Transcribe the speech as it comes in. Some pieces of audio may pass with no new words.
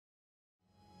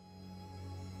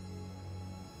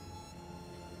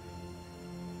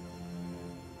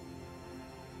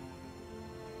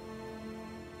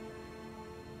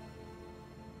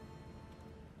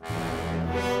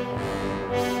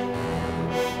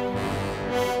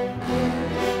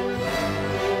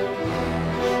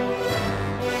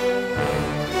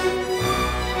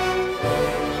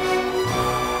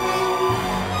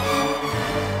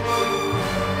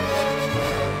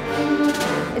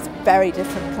very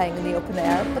different playing in the open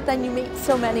air, but then you meet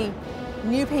so many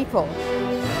new people.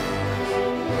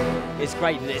 It's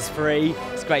great that it's free,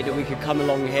 it's great that we could come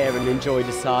along here and enjoy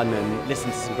the sun and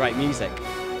listen to some great music.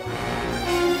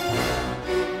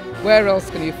 Where else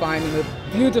can you find in a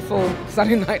beautiful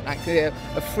Saturday night like here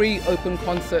a free open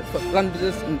concert for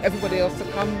Londoners and everybody else to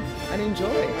come and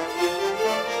enjoy?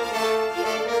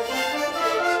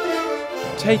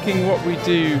 Taking what we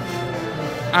do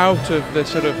out of the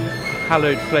sort of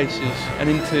hallowed places and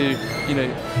into, you know,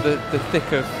 the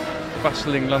thick of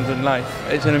bustling London life,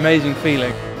 it's an amazing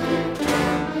feeling.